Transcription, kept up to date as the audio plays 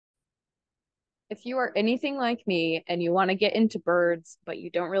If you are anything like me and you want to get into birds, but you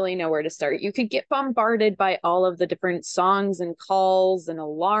don't really know where to start, you could get bombarded by all of the different songs and calls and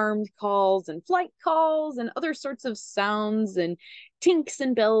alarm calls and flight calls and other sorts of sounds and tinks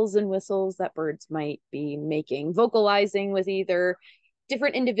and bells and whistles that birds might be making, vocalizing with either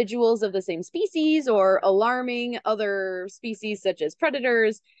different individuals of the same species or alarming other species such as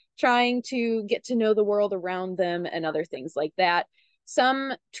predators, trying to get to know the world around them and other things like that.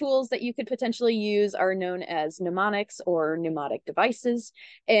 Some tools that you could potentially use are known as mnemonics or mnemonic devices,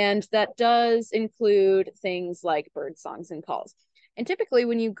 and that does include things like bird songs and calls. And typically,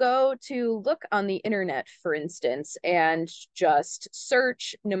 when you go to look on the internet, for instance, and just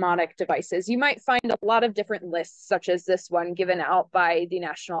search mnemonic devices, you might find a lot of different lists, such as this one given out by the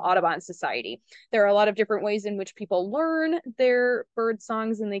National Audubon Society. There are a lot of different ways in which people learn their bird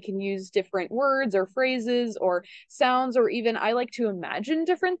songs, and they can use different words or phrases or sounds, or even I like to imagine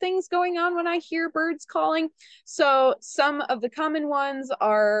different things going on when I hear birds calling. So some of the common ones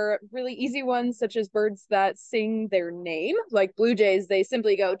are really easy ones, such as birds that sing their name, like blue jays. They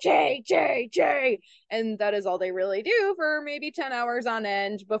simply go Jay, Jay, Jay, and that is all they really do for maybe 10 hours on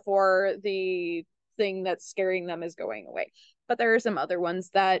end before the thing that's scaring them is going away. But there are some other ones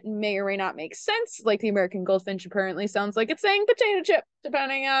that may or may not make sense, like the American goldfinch apparently sounds like it's saying potato chip,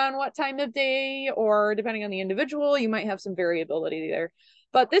 depending on what time of day or depending on the individual. You might have some variability there.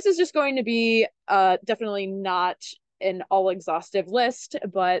 But this is just going to be definitely not an all exhaustive list,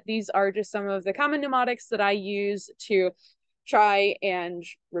 but these are just some of the common mnemonics that I use to try and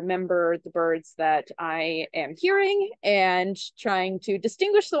remember the birds that I am hearing and trying to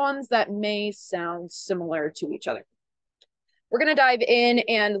distinguish the ones that may sound similar to each other. We're going to dive in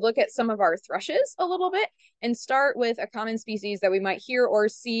and look at some of our thrushes a little bit and start with a common species that we might hear or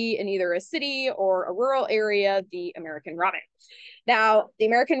see in either a city or a rural area, the American robin. Now, the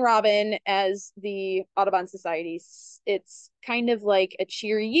American robin, as the Audubon Society, it's kind of like a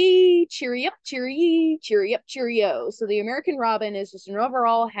cheery, cheery up, cheery, cheery up, cheerio. So the American robin is just an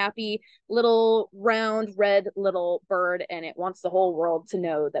overall happy little round red little bird, and it wants the whole world to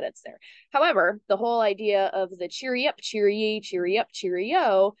know that it's there. However, the whole idea of the cheery up, cheery up,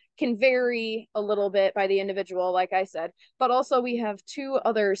 cheerio can vary a little bit by the individual, like I said, but also we have two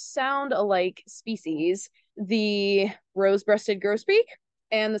other sound alike species, the rose-breasted grosbeak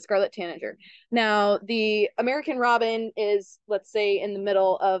and the scarlet tanager. Now, the American robin is, let's say, in the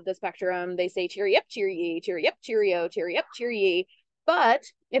middle of the spectrum. They say cheery up, cheery, cheery up, cheerio, cheery up, cheery. But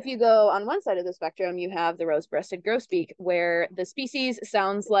if you go on one side of the spectrum, you have the rose-breasted grosbeak, where the species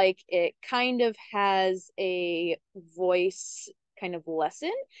sounds like it kind of has a voice kind of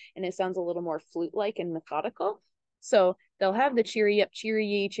lesson, and it sounds a little more flute-like and methodical. So they'll have the cheery up,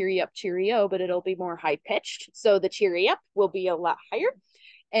 cheery up, cheerio, but it'll be more high pitched. So the cheery up will be a lot higher,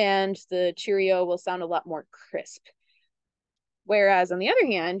 and the cheerio will sound a lot more crisp. Whereas on the other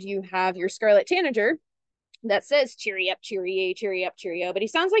hand, you have your scarlet tanager that says cheery up, cheerio, but he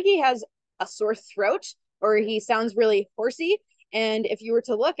sounds like he has a sore throat, or he sounds really horsey. And if you were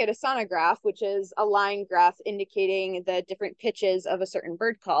to look at a sonograph, which is a line graph indicating the different pitches of a certain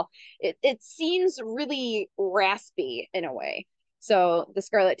bird call, it seems really raspy in a way. So the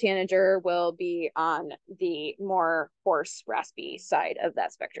scarlet tanager will be on the more hoarse, raspy side of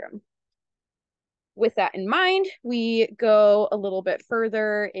that spectrum. With that in mind, we go a little bit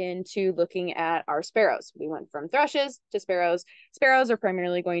further into looking at our sparrows. We went from thrushes to sparrows. Sparrows are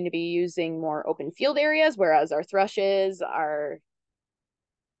primarily going to be using more open field areas, whereas our thrushes, our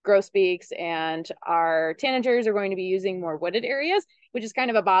grosbeaks, and our tanagers are going to be using more wooded areas, which is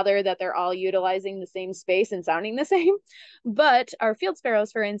kind of a bother that they're all utilizing the same space and sounding the same. But our field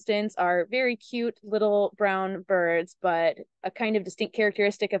sparrows, for instance, are very cute little brown birds, but a kind of distinct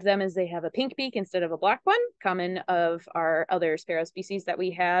characteristic of them is they have a pink beak instead of a black one, common of our other sparrow species that we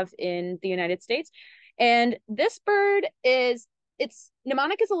have in the United States. And this bird is, its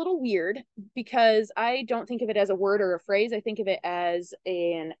mnemonic is a little weird because I don't think of it as a word or a phrase. I think of it as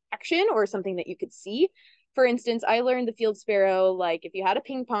an action or something that you could see. For instance, I learned the field sparrow, like if you had a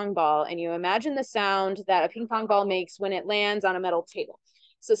ping pong ball and you imagine the sound that a ping pong ball makes when it lands on a metal table.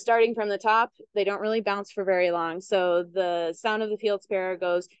 So starting from the top, they don't really bounce for very long. So the sound of the field sparrow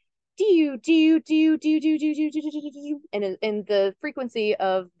goes and the frequency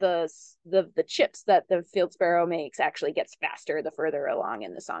of the chips that the field sparrow makes actually gets faster the further along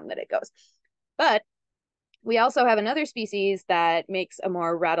in the song that it goes. But we also have another species that makes a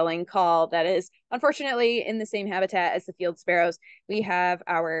more rattling call that is unfortunately in the same habitat as the field sparrows. We have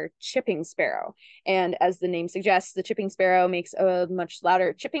our chipping sparrow. And as the name suggests, the chipping sparrow makes a much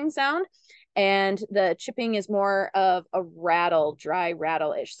louder chipping sound. And the chipping is more of a rattle, dry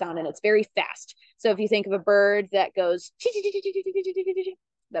rattle-ish sound, and it's very fast. So if you think of a bird that goes,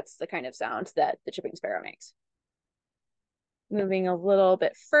 that's the kind of sound that the chipping sparrow makes. Moving a little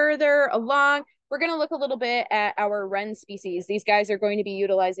bit further along, we're going to look a little bit at our wren species. These guys are going to be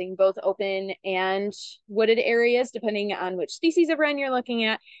utilizing both open and wooded areas, depending on which species of wren you're looking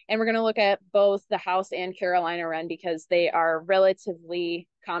at. And we're going to look at both the house and Carolina wren because they are relatively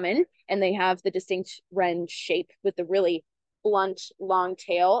common and they have the distinct wren shape with the really blunt, long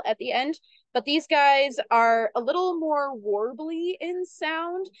tail at the end. But these guys are a little more warbly in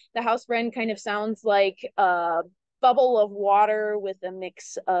sound. The house wren kind of sounds like bubble of water with a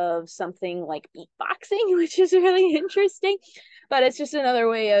mix of something like beatboxing, which is really interesting. But it's just another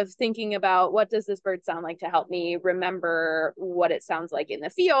way of thinking about what does this bird sound like to help me remember what it sounds like in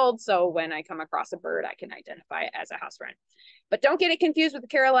the field. So when I come across a bird, I can identify it as a house wren. But don't get it confused with the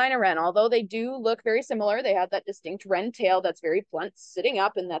Carolina wren. Although they do look very similar, they have that distinct wren tail that's very blunt sitting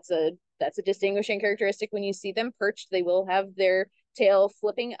up, and that's a distinguishing characteristic. When you see them perched, they will have their tail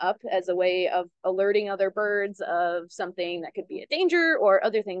flipping up as a way of alerting other birds of something that could be a danger or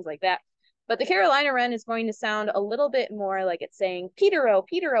other things like that. But the Carolina wren is going to sound a little bit more like it's saying Petero,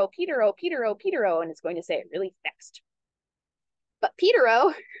 Petero, Petero, Petero, Petero, and it's going to say it really fast. But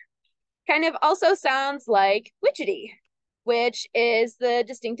Petero kind of also sounds like witchetty, which is the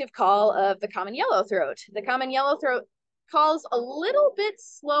distinctive call of the common yellowthroat. The common yellowthroat calls a little bit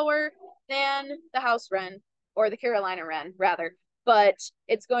slower than the house wren, or the Carolina wren, rather, but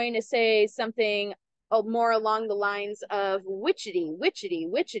it's going to say something more along the lines of witchetty, witchetty,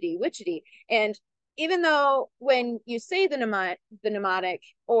 witchetty, witchetty. And even though when you say the mnemonic,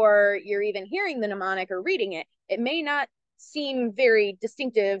 or you're even hearing the mnemonic or reading it, it may not seem very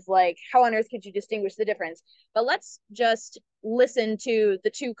distinctive, like how on earth could you distinguish the difference? But let's just listen to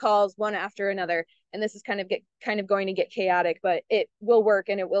the two calls one after another. And this is kind of going to get chaotic, but it will work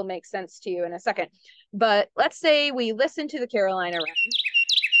and it will make sense to you in a second. But let's say we listen to the Carolina wren,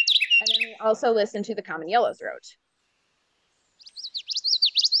 and then we also listen to the common yellowthroat.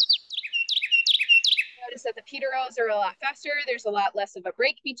 Notice that the Peteros are a lot faster. There's a lot less of a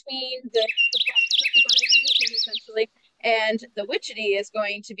break between the essentially. And the witchetty is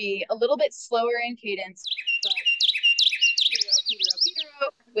going to be a little bit slower in cadence, but Petero, Petero, Petero,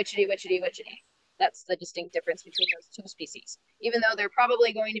 witchetty, witchetty, witchetty. That's the distinct difference between those two species. Even though they're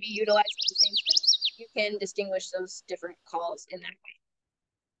probably going to be utilizing the same space, you can distinguish those different calls in that way.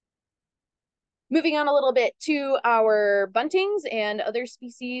 Moving on a little bit to our buntings and other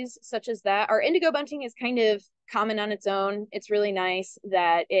species such as that. Our indigo bunting is kind of common on its own. It's really nice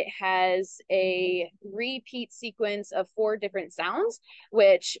that it has a repeat sequence of 4 different sounds,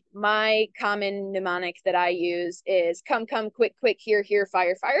 which my common mnemonic that I use is come, come, quick, quick, here, here,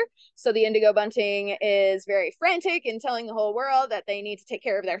 fire, fire. So the indigo bunting is very frantic in telling the whole world that they need to take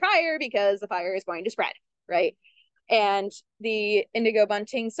care of their fire because the fire is going to spread, right? And the indigo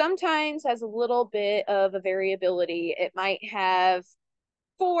bunting sometimes has a little bit of a variability. It might have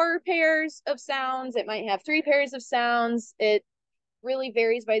 4 pairs of sounds. It might have 3 pairs of sounds. It really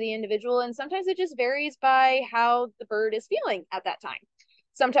varies by the individual. And sometimes it just varies by how the bird is feeling at that time.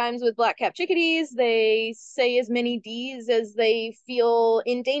 Sometimes with black-capped chickadees, they say as many D's as they feel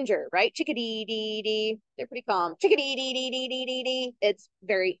in danger, right? Chickadee, dee, dee. They're pretty calm. Chickadee, dee, dee, dee, dee, dee, dee. It's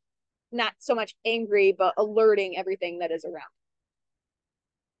very not so much angry, but alerting everything that is around.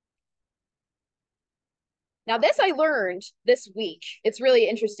 Now, this I learned this week. It's really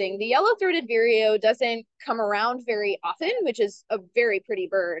interesting. The yellow-throated vireo doesn't come around very often, which is a very pretty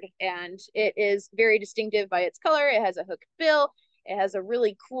bird, and it is very distinctive by its color. It has a hooked bill. It has a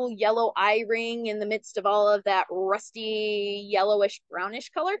really cool yellow eye ring in the midst of all of that rusty yellowish brownish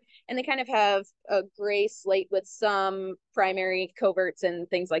color. And they kind of have a gray slate with some primary coverts and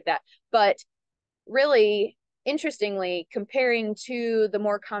things like that. But really interestingly, comparing to the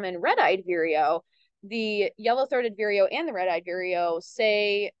more common red-eyed vireo, the yellow-throated vireo and the red-eyed vireo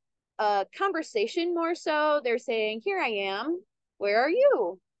say a conversation more so. They're saying, here I am, where are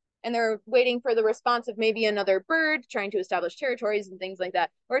you? And they're waiting for the response of maybe another bird trying to establish territories and things like that.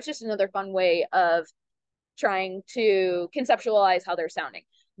 Or it's just another fun way of trying to conceptualize how they're sounding.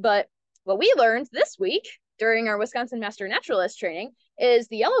 But what we learned this week during our Wisconsin Master Naturalist training is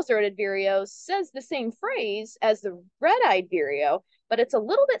the yellow-throated vireo says the same phrase as the red-eyed vireo, but it's a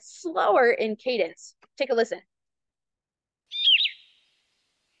little bit slower in cadence. Take a listen.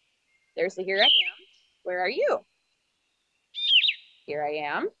 There's the here I am. Where are you? Here I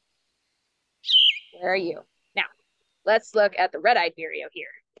am. Where are you? Now, let's look at the red-eyed vireo here.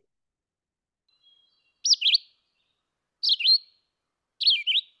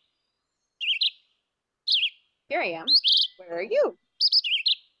 Here I am. Where are you?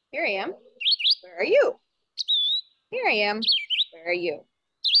 Here I am. Where are you? Here I am. Where are you?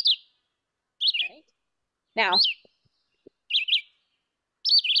 Right.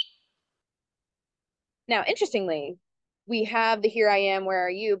 Now, interestingly, we have the here I am, where are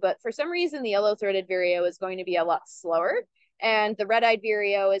you? But for some reason, the yellow-throated vireo is going to be a lot slower. And the red-eyed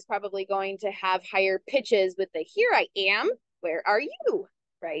vireo is probably going to have higher pitches with the here I am, where are you?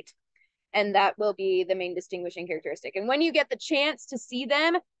 Right. And that will be the main distinguishing characteristic. And when you get the chance to see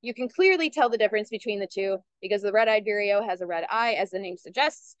them, you can clearly tell the difference between the two because the red-eyed vireo has a red eye, as the name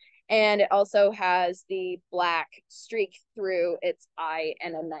suggests, and it also has the black streak through its eye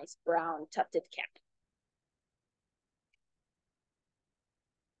and a nice brown tufted cap.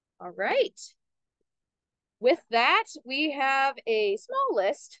 All right. With that, we have a small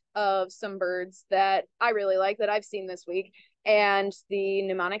list of some birds that I really like that I've seen this week and the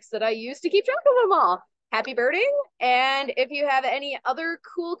mnemonics that I use to keep track of them all. Happy birding. And if you have any other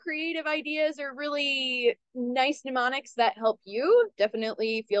cool creative ideas or really nice mnemonics that help you,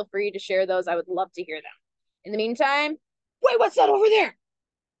 definitely feel free to share those. I would love to hear them. In the meantime, wait, what's that over there?